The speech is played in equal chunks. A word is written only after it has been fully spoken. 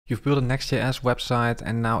You've built a Next.js website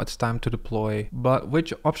and now it's time to deploy, but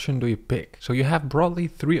which option do you pick? So you have broadly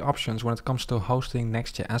three options when it comes to hosting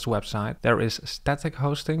Next.js website. There is static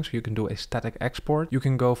hosting, so you can do a static export. You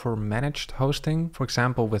can go for managed hosting, for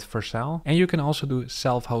example with Vercel, and you can also do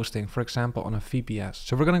self-hosting, for example on a VPS.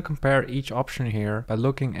 So we're going to compare each option here by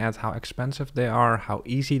looking at how expensive they are, how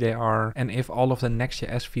easy they are, and if all of the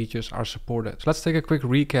Next.js features are supported. So let's take a quick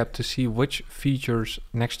recap to see which features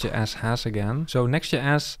Next.js has again. So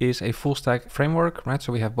Next.js is a full stack framework, right?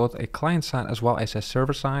 So we have both a client side as well as a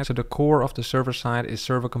server side. So the core of the server side is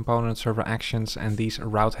server components, server actions, and these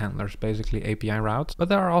route handlers, basically API routes. But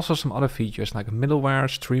there are also some other features like middleware,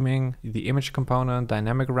 streaming, the image component,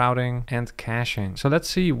 dynamic routing, and caching. So let's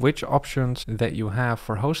see which options that you have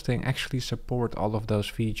for hosting actually support all of those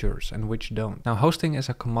features and which don't. Now, hosting is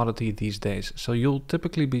a commodity these days, so you'll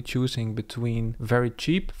typically be choosing between very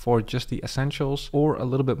cheap for just the essentials or a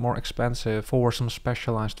little bit more expensive for some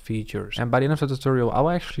specialized features. And by the end of the tutorial, I'll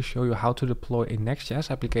actually show you how to deploy a Next.js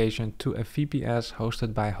application to a VPS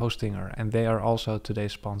hosted by Hostinger, and they are also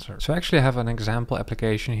today's sponsor. So I actually have an example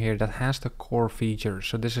application here that has the core features.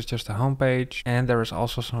 So this is just a home page, and there is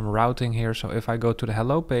also some routing here. So if I go to the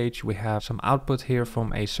hello page, we have some output here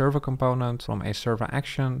from a server component, from a server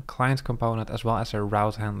action, client component, as well as a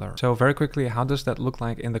route handler. So very quickly, how does that look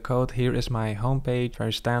like in the code? Here is my home page,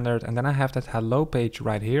 very standard, and then I have that hello page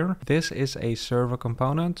right here. This is a server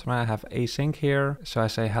component, right? I have async here, so I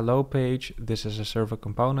say hello page, this is a server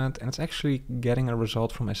component, and it's actually getting a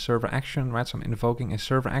result from a server action, right? So I'm invoking a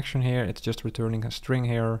server action here, it's just returning a string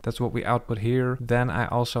here, that's what we output here. Then I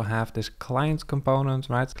also have this client component,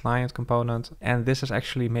 right? Client component, and this is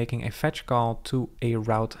actually making a fetch call to a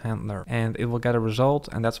route handler, and it will get a result,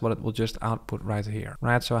 and that's what it will just output right here,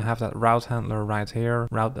 right? So I have that route handler right here,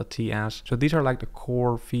 route.ts. So these are like the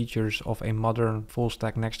core features of a modern full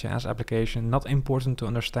stack Next.js application. Not important to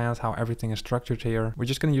understand how everything is structured here. We're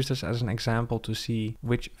just going to use this as an example to see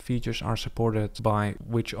which features are supported by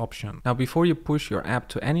which option. Now, before you push your app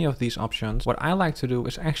to any of these options, what I like to do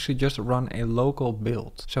is actually just run a local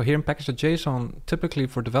build. So here in package.json, typically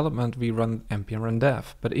for development, we run npm run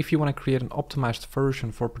dev. But if you want to create an optimized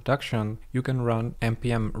version for production, you can run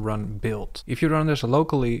npm run build. If you run this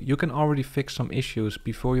locally, you can already fix some issues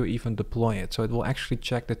before you even deploy it. So it will actually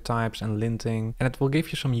check the types and linting, and it will give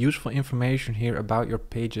you some useful information here about your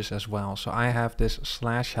pages as well. So I have this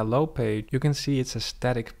 /hello page. You can see it's a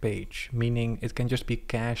static page, meaning it can just be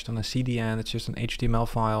cached on a CDN. It's just an HTML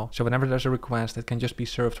file. So whenever there's a request, it can just be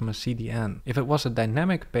served from a CDN. If it was a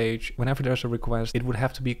dynamic page, whenever there's a request, it would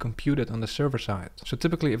have to be computed on the server side. So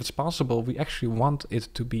typically, if it's possible, we actually want it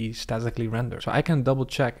to be statically rendered. So I can double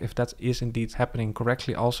check if that is indeed happening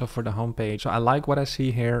correctly also for the home page. So I like what I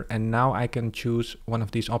see here, and now I can choose one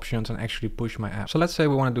of these options and actually push my app. So let's say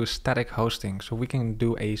we want to do static hosting. So we can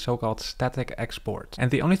do a so-called static export.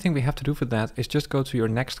 And the only thing we have to do for that is just go to your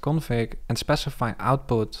next config and specify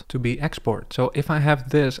output to be export. So if I have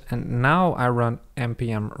this and now I run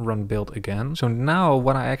npm run build again, so now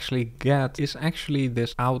what I actually get is actually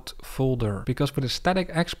this out folder, because with a static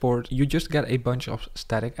export you just get a bunch of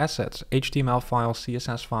static assets, HTML files,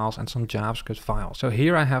 CSS files, and some JavaScript files. So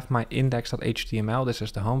here I have my index.html, this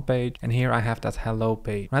is the home page, and here I have that hello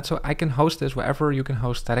page, right? So I can host this wherever you can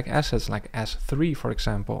host static assets, like S3 for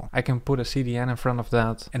example. I can put a CDN in front of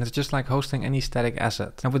that, and it's just like hosting any static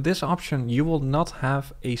asset. And with this option you will not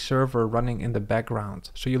have a server running in the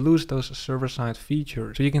background, so you lose those server-side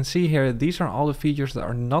features. So you can see here, these are all the features that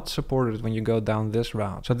are not supported when you go down this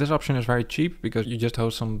route. So this option is very cheap because you just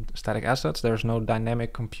host some static assets. There's no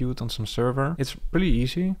dynamic compute on some server. It's pretty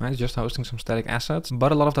easy, right? It's just hosting some static assets,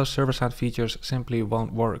 but a lot of those server-side features simply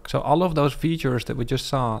won't work. So all of those features that we just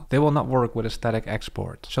saw, they will not work with a static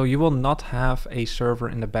export. So you will not have a server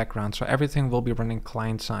in the background. So everything will be running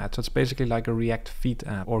client-side. So it's basically like a React Feed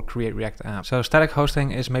app or Create React app. So static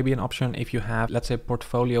hosting is maybe an option if you have, let's say,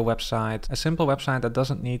 portfolio website, a simple website that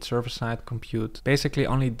doesn't need server-side compute, basically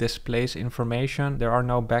only displays information. There are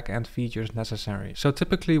no back-end features necessary. So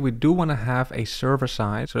typically we do want to have a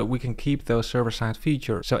server-side so that we can keep those server-side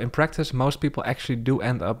features. So in practice, most people actually do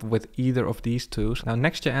end up with either of these two. Now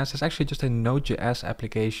Next.js is actually just a Node.js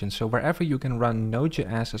application. So wherever you can run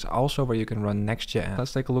Node.js is also where you can run Next.js.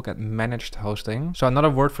 Let's take a look at managed hosting. So another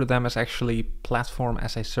word for them is actually platform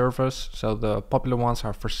as a service. So the popular ones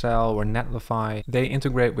are Vercel or Netlify. They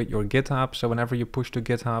integrate with your GitHub. So whenever whenever you push to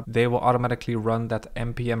GitHub, they will automatically run that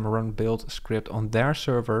npm run build script on their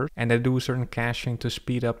server, and they do certain caching to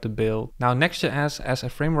speed up the build. Now Next.js as a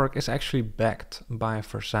framework is actually backed by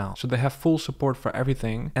Vercel, so they have full support for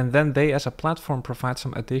everything, and then they as a platform provide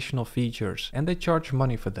some additional features, and they charge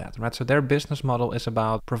money for that, right? So their business model is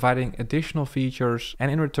about providing additional features,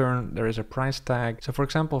 and in return there is a price tag. So for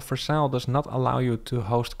example, Vercel does not allow you to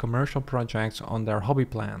host commercial projects on their hobby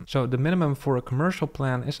plan. So the minimum for a commercial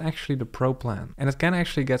plan is actually the pro plan, and it can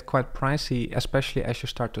actually get quite pricey, especially as you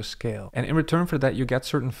start to scale. And in return for that, you get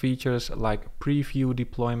certain features like preview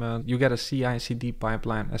deployment, you get a CI/CD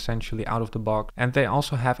pipeline essentially out of the box, and they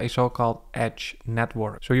also have a so-called edge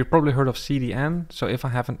network. So you've probably heard of CDN. So if I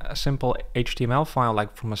have a simple HTML file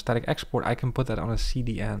like from a static export, I can put that on a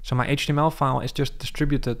CDN. So my HTML file is just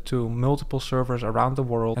distributed to multiple servers around the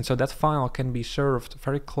world, and so that file can be served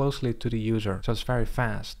very closely to the user, so it's very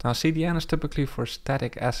fast. Now CDN is typically for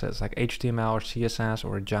static assets like HTML or CSS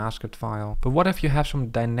or a JavaScript file. But what if you have some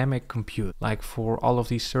dynamic compute, like for all of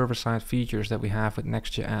these server-side features that we have with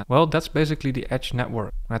Next.js? Well, that's basically the edge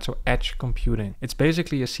network, right? So edge computing. It's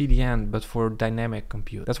basically a CDN, but for dynamic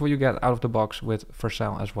compute. That's what you get out of the box with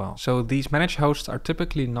Vercel as well. So these managed hosts are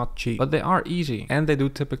typically not cheap, but they are easy, and they do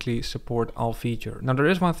typically support all features. Now there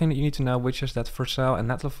is one thing that you need to know, which is that Vercel and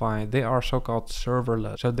Netlify, they are so-called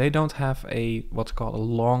serverless. So they don't have a what's called a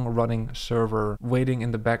long-running server waiting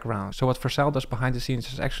in the background. So what Vercel does behind the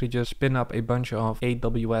scenes is actually just spin up a bunch of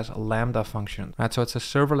AWS Lambda functions, right? So it's a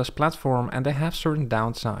serverless platform, and they have certain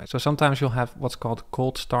downsides. So sometimes you'll have what's called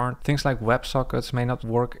cold start. Things like WebSockets may not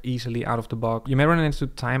work easily out of the box. You may run into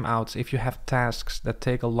timeouts if you have tasks that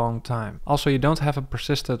take a long time. Also, you don't have a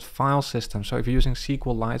persistent file system. So if you're using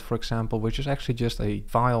SQLite, for example, which is actually just a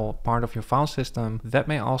file part of your file system, that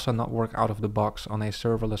may also not work out of the box on a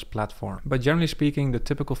serverless platform. But generally speaking, the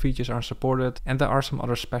typical features are supported, and there are some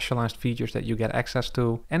other specialized features that you get access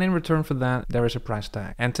to, and in return for that there is a price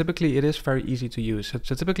tag. And typically it is very easy to use.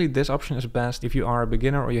 So typically this option is best if you are a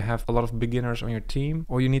beginner, or you have a lot of beginners on your team,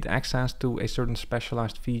 or you need access to a certain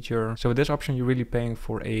specialized feature. So with this option you're really paying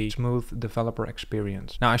for a smooth developer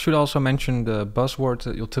experience. Now I should also mention the buzzwords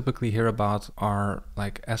that you'll typically hear about are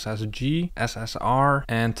like SSG, SSR,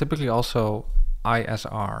 and typically also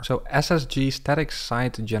ISR. So SSG, static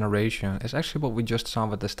site generation, is actually what we just saw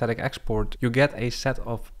with the static export. You get a set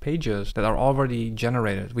of pages that are already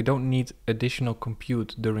generated. We don't need additional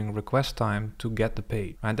compute during request time to get the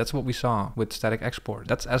page, right? That's what we saw with static export.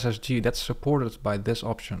 That's SSG. That's supported by this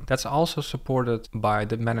option. That's also supported by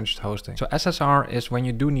the managed hosting. So SSR is when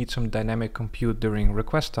you do need some dynamic compute during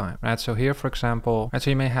request time, right? So here, for example, right, so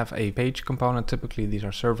you may have a page component. Typically these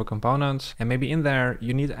are server components, and maybe in there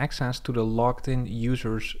you need access to the logged in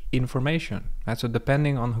users information, right? So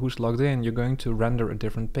depending on who's logged in, you're going to render a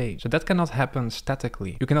different page. So that cannot happen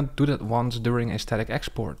statically. You cannot do that once during a static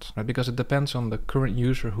export, right? Because it depends on the current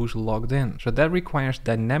user who's logged in. So that requires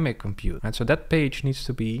dynamic compute, right? So that page needs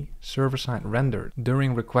to be server-side rendered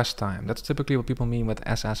during request time. That's typically what people mean with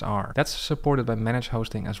SSR. That's supported by managed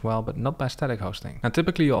hosting as well, but not by static hosting. Now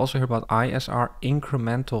typically you also hear about ISR,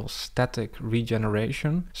 incremental static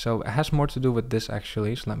regeneration. So it has more to do with this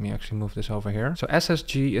actually. So let me actually move this over here. So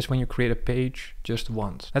SSG is when you create a page just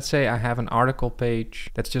once. Let's say I have an article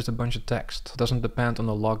page that's just a bunch of text. It doesn't depend on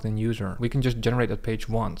the logged in user. We can just generate that page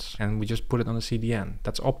once and we just put it on the CDN.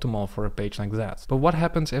 That's optimal for a page like that. But what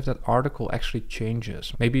happens if that article actually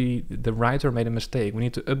changes? Maybe the writer made a mistake. We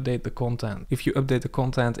need to update the content. If you update the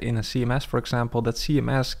content in a CMS, for example, that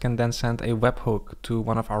CMS can then send a webhook to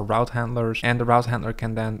one of our route handlers, and the route handler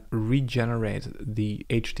can then regenerate the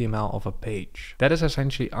HTML of a page. That is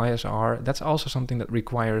essentially ISR. That's also something that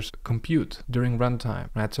requires compute during runtime,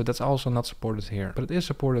 right? So that's also not supported here, but it is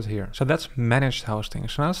supported here. So that's managed hosting.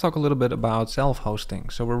 So now let's talk a little bit about self-hosting.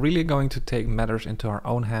 So we're really going to take matters into our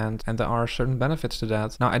own hand, and there are certain benefits to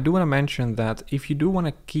that. Now I do want to mention that if you do want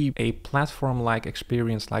to keep a platform-like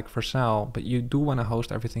experience like Vercel, but you do want to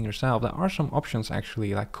host everything yourself, there are some options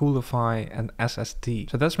actually like Coolify and SST.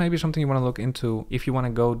 So that's maybe something you want to look into if you want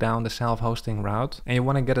to go down the self-hosting route and you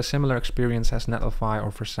want to get a similar experience as Netlify or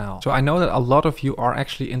Vercel. So I know that a lot of you are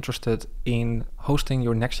actually interested in hosting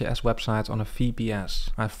your Next.js website on a VPS,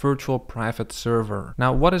 a virtual private server.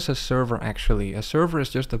 Now, what is a server actually? A server is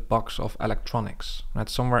just a box of electronics, right?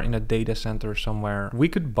 Somewhere in a data center somewhere. We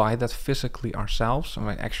could buy that physically ourselves and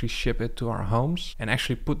actually ship it to our homes and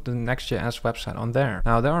actually put the Next.js website on there.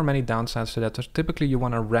 Now, there are many downsides to that. So typically you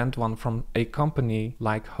want to rent one from a company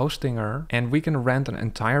like Hostinger, and we can rent an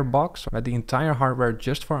entire box, right? The entire hardware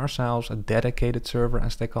just for ourselves, a dedicated server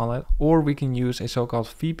as they call it, or we can use a so-called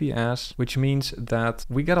VPS, which means means that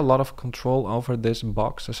we get a lot of control over this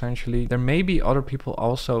box essentially. There may be other people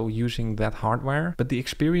also using that hardware, but the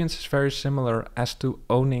experience is very similar as to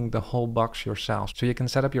owning the whole box yourself. So you can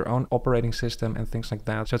set up your own operating system and things like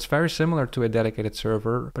that. So it's very similar to a dedicated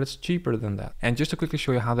server, but it's cheaper than that. And just to quickly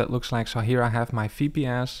show you how that looks like. So here I have my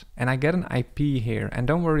VPS and I get an IP here, and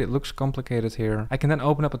don't worry, it looks complicated here. I can then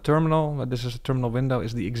open up a terminal. This is a terminal window,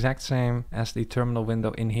 is the exact same as the terminal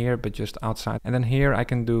window in here, but just outside. And then here I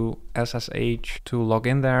can do SSH to log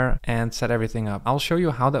in there and set everything up. I'll show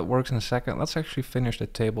you how that works in a second. Let's actually finish the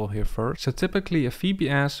table here first. So typically a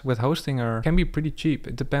VPS with Hostinger can be pretty cheap.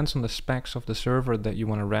 It depends on the specs of the server that you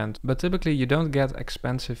want to rent, but typically you don't get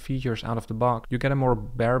expensive features out of the box. You get a more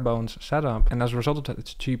bare bones setup, and as a result of that,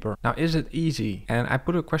 it's cheaper. Now, is it easy? And I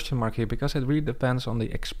put a question mark here because it really depends on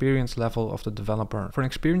the experience level of the developer. For an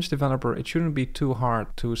experienced developer, it shouldn't be too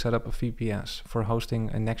hard to set up a VPS for hosting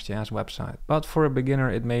a Next.js website. But for a beginner,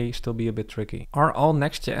 it may still be a bit tricky. Are all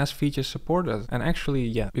Next.js features supported? And actually,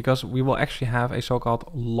 yeah, because we will actually have a so-called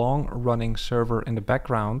long-running server in the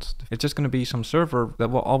background. It's just going to be some server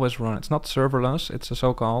that will always run. It's not serverless, it's a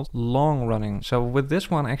so-called long-running. So with this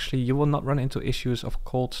one, actually, you will not run into issues of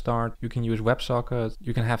cold start. You can use WebSocket.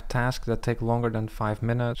 You can have tasks that take longer than 5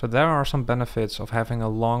 minutes. So there are some benefits of having a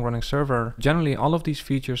long-running server. Generally, all of these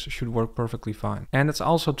features should work perfectly fine. And it's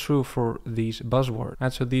also true for these buzzwords.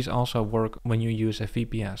 And so these also work when you use a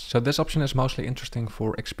VPS. So this option is mostly interesting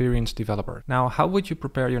for experienced developers. Now, how would you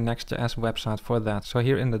prepare your Next.js website for that? So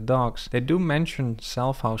here in the docs, they do mention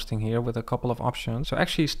self-hosting here with a couple of options. So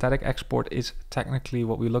actually static export is technically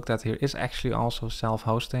what we looked at here, is actually also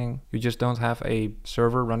self-hosting. You just don't have a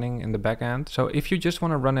server running in the backend. So if you just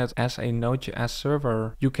want to run it as a Node.js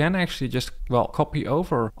server, you can actually just, well, copy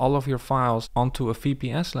over all of your files onto a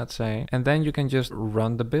VPS, let's say, and then you can just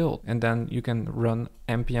run the build. And then you can run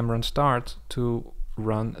npm run start to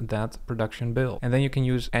run that production build. And then you can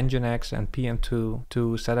use Nginx and PM2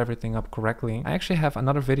 to set everything up correctly. I actually have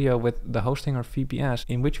another video with the Hostinger VPS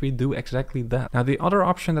in which we do exactly that. Now, the other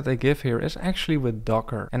option that they give here is actually with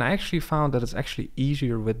Docker. And I actually found that it's actually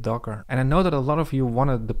easier with Docker. And I know that a lot of you want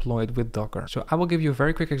to deploy it with Docker. So I will give you a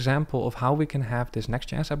very quick example of how we can have this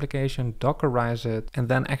Next.js application, Dockerize it, and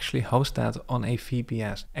then actually host that on a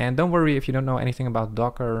VPS. And don't worry if you don't know anything about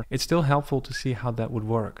Docker, it's still helpful to see how that would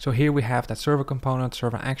work. So here we have that server component,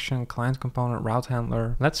 server action, client component, route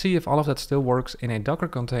handler. Let's see if all of that still works in a Docker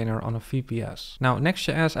container on a VPS. Now,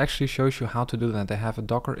 Next.js actually shows you how to do that. They have a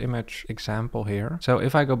Docker image example here. So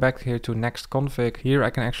if I go back here to next config, here I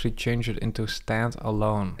can actually change it into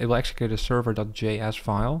standalone. It will actually create a server.js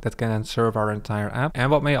file that can then serve our entire app.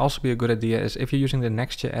 And what may also be a good idea is if you're using the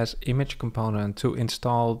Next.js image component to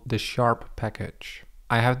install the Sharp package.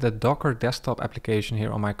 I have the Docker desktop application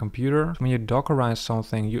here on my computer. When you Dockerize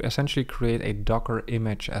something, you essentially create a Docker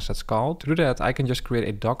image, as it's called. To do that, I can just create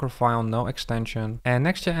a Docker file, no extension. And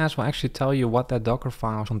Next.js will actually tell you what that Docker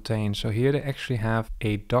file contains. So here they actually have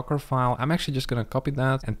a Docker file. I'm actually just going to copy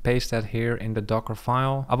that and paste that here in the Docker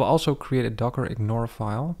file. I will also create a Docker ignore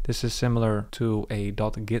file. This is similar to a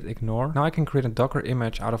 .git ignore. Now I can create a Docker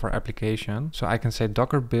image out of our application. So I can say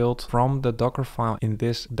Docker build from the Docker file in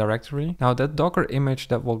this directory. Now that Docker image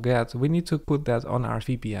that we'll get, we need to put that on our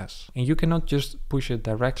VPS. And you cannot just push it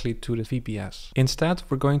directly to the VPS. Instead,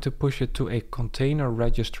 we're going to push it to a container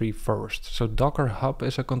registry first. So Docker Hub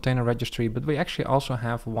is a container registry, but we actually also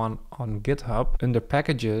have one on GitHub. Under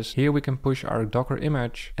packages, here we can push our Docker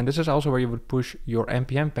image. And this is also where you would push your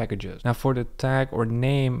npm packages. Now for the tag or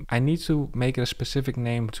name, I need to make it a specific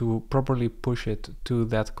name to properly push it to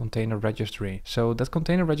that container registry. So that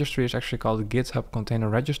container registry is actually called GitHub container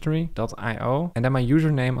registry.io. And then my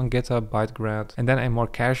username on GitHub, ByteGrad, and then a more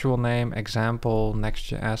casual name, example,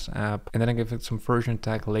 Next.js app, and then I give it some version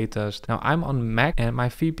tag latest. Now I'm on Mac and my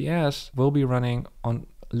VPS will be running on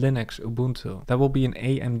Linux Ubuntu. That will be an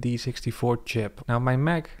AMD 64 chip. Now my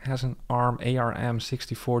Mac has an ARM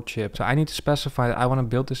 64 chip. So I need to specify that I want to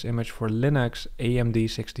build this image for Linux AMD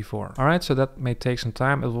 64. Alright, so that may take some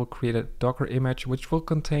time. It will create a Docker image which will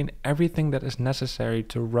contain everything that is necessary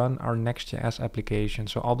to run our Next.js application.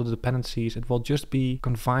 So all the dependencies, it will just be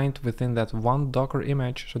confined within that one Docker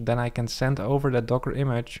image. So then I can send over that Docker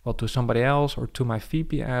image, well, to somebody else or to my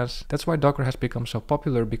VPS. That's why Docker has become so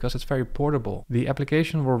popular, because it's very portable. The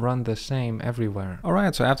application application will run the same everywhere.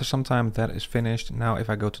 Alright, so after some time that is finished. Now if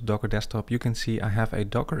I go to Docker Desktop, you can see I have a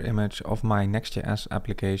Docker image of my Next.js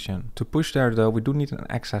application. To push there though, we do need an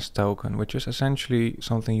access token, which is essentially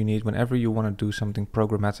something you need whenever you want to do something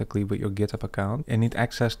programmatically with your GitHub account and need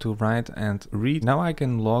access to write and read. Now I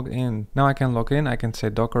can log in. I can say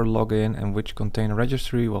Docker login and which container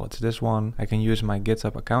registry. Well, it's this one. I can use my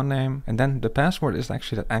GitHub account name, and then the password is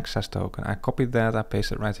actually that access token. I copied that, I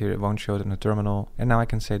paste it right here. It won't show it in the terminal. And now I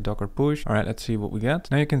can say Docker push. All right, let's see what we get.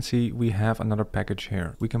 Now you can see we have another package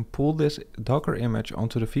here. We can pull this Docker image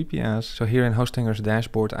onto the VPS. So here in Hostinger's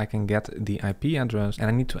dashboard, I can get the IP address and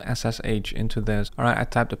I need to SSH into this. All right, I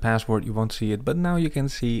typed the password, you won't see it, but now you can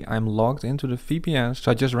see I'm logged into the VPS.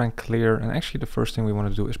 So I just ran clear, and actually the first thing we want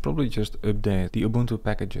to do is probably just update the Ubuntu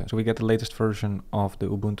packages. So we get the latest version of the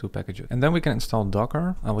Ubuntu packages. And then we can install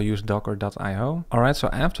Docker. I will use docker.io. All right, so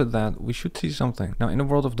after that, we should see something. Now in the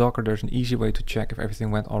world of Docker, there's an easy way to check if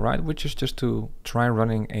everything went all right, which is just to try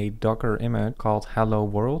running a Docker image called Hello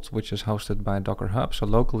World, which is hosted by Docker Hub. So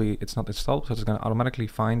locally it's not installed, so it's going to automatically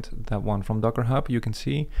find that one from Docker Hub. You can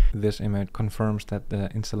see this image confirms that the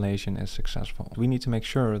installation is successful. We need to make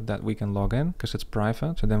sure that we can log in because it's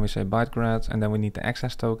private. So then we say ByteGrad, and then we need the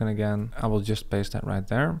access token again. I will just paste that right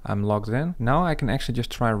there. I'm logged in. Now I can actually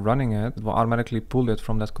just try running it. It will automatically pull it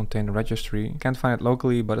from that container registry. Can't find it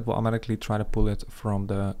locally, but it will automatically try to pull it from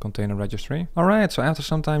the container registry. All right, so after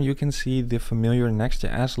some time you can see the familiar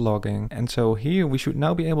Next.js logging. And so here we should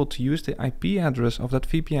now be able to use the IP address of that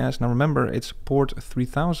VPS. Now remember, it's port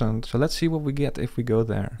 3000. So let's see what we get if we go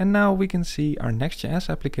there. And now we can see our Next.js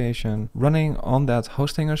application running on that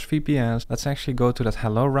Hostinger's VPS. Let's actually go to that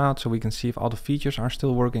hello route so we can see if all the features are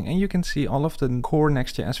still working. And you can see all of the core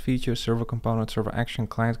Next.js features, server component, server action,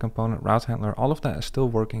 client component, route handler, all of that is still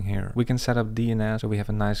working here. We can set up DNS so we have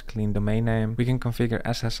a nice clean domain name. We can configure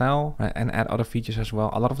SSL, right, and add other features as well.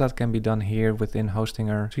 A lot of that can be done here within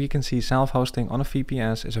Hostinger. So you can see self-hosting on a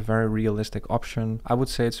VPS is a very realistic option. I would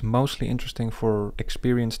say it's mostly interesting for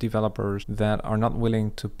experienced developers that are not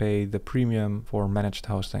willing to pay the premium for managed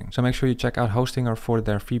hosting. So make sure you check out Hostinger for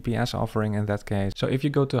their VPS offering in that case. So if you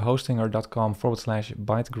go to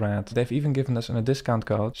hostinger.com/ByteGrad, they've even given us a discount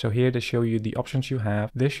code. So here they show you the options you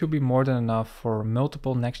have. This should be more than enough for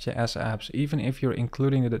multiple Next.js apps, even if you're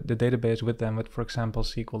including the database with them with, for example,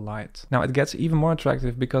 SQLite. Now it gets even more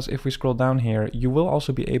attractive because if we scroll down here, you will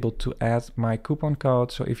also be able to add my coupon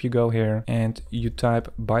code. So if you go here and you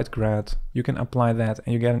type ByteGrad, you can apply that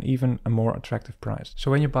and you get an even more attractive price.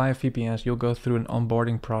 So when you buy a VPS, you'll go through an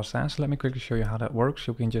onboarding process. Let me quickly show you how that works.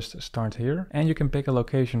 You can just start here and you can pick a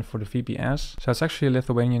location for the VPS. So it's actually a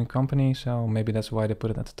Lithuanian company, so maybe that's why they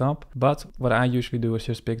put it at the top. But what I usually do is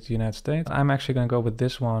just pick the United States. I'm actually going to go with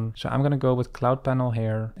this one. So I'm going to go with Cloud Panel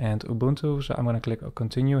here and Ubuntu. So I'm going to click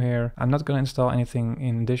continue here. I'm not going to install anything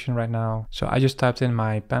in addition right now. So I just typed in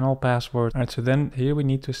my panel password. All right, so then here we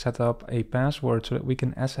need to set up a password so that we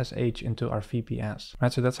can SSH into our VPS.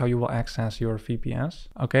 Right, so that's how you will access your VPS.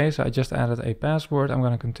 Okay, so I just added a password. I'm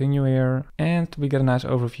going to continue here and we get a nice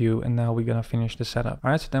overview, and now we're going to finish the setup.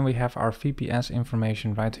 All right, so then we have our VPS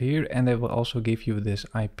information right here, and they will also give you this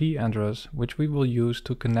IP address, which we will use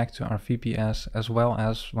to connect to our VPS, as well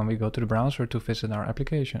as when we go to the browser to visit our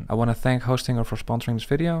application. I want to thank Hostinger for sponsoring this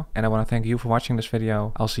video, and I want to thank you for watching this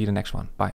video. I'll see you in the next one. Bye.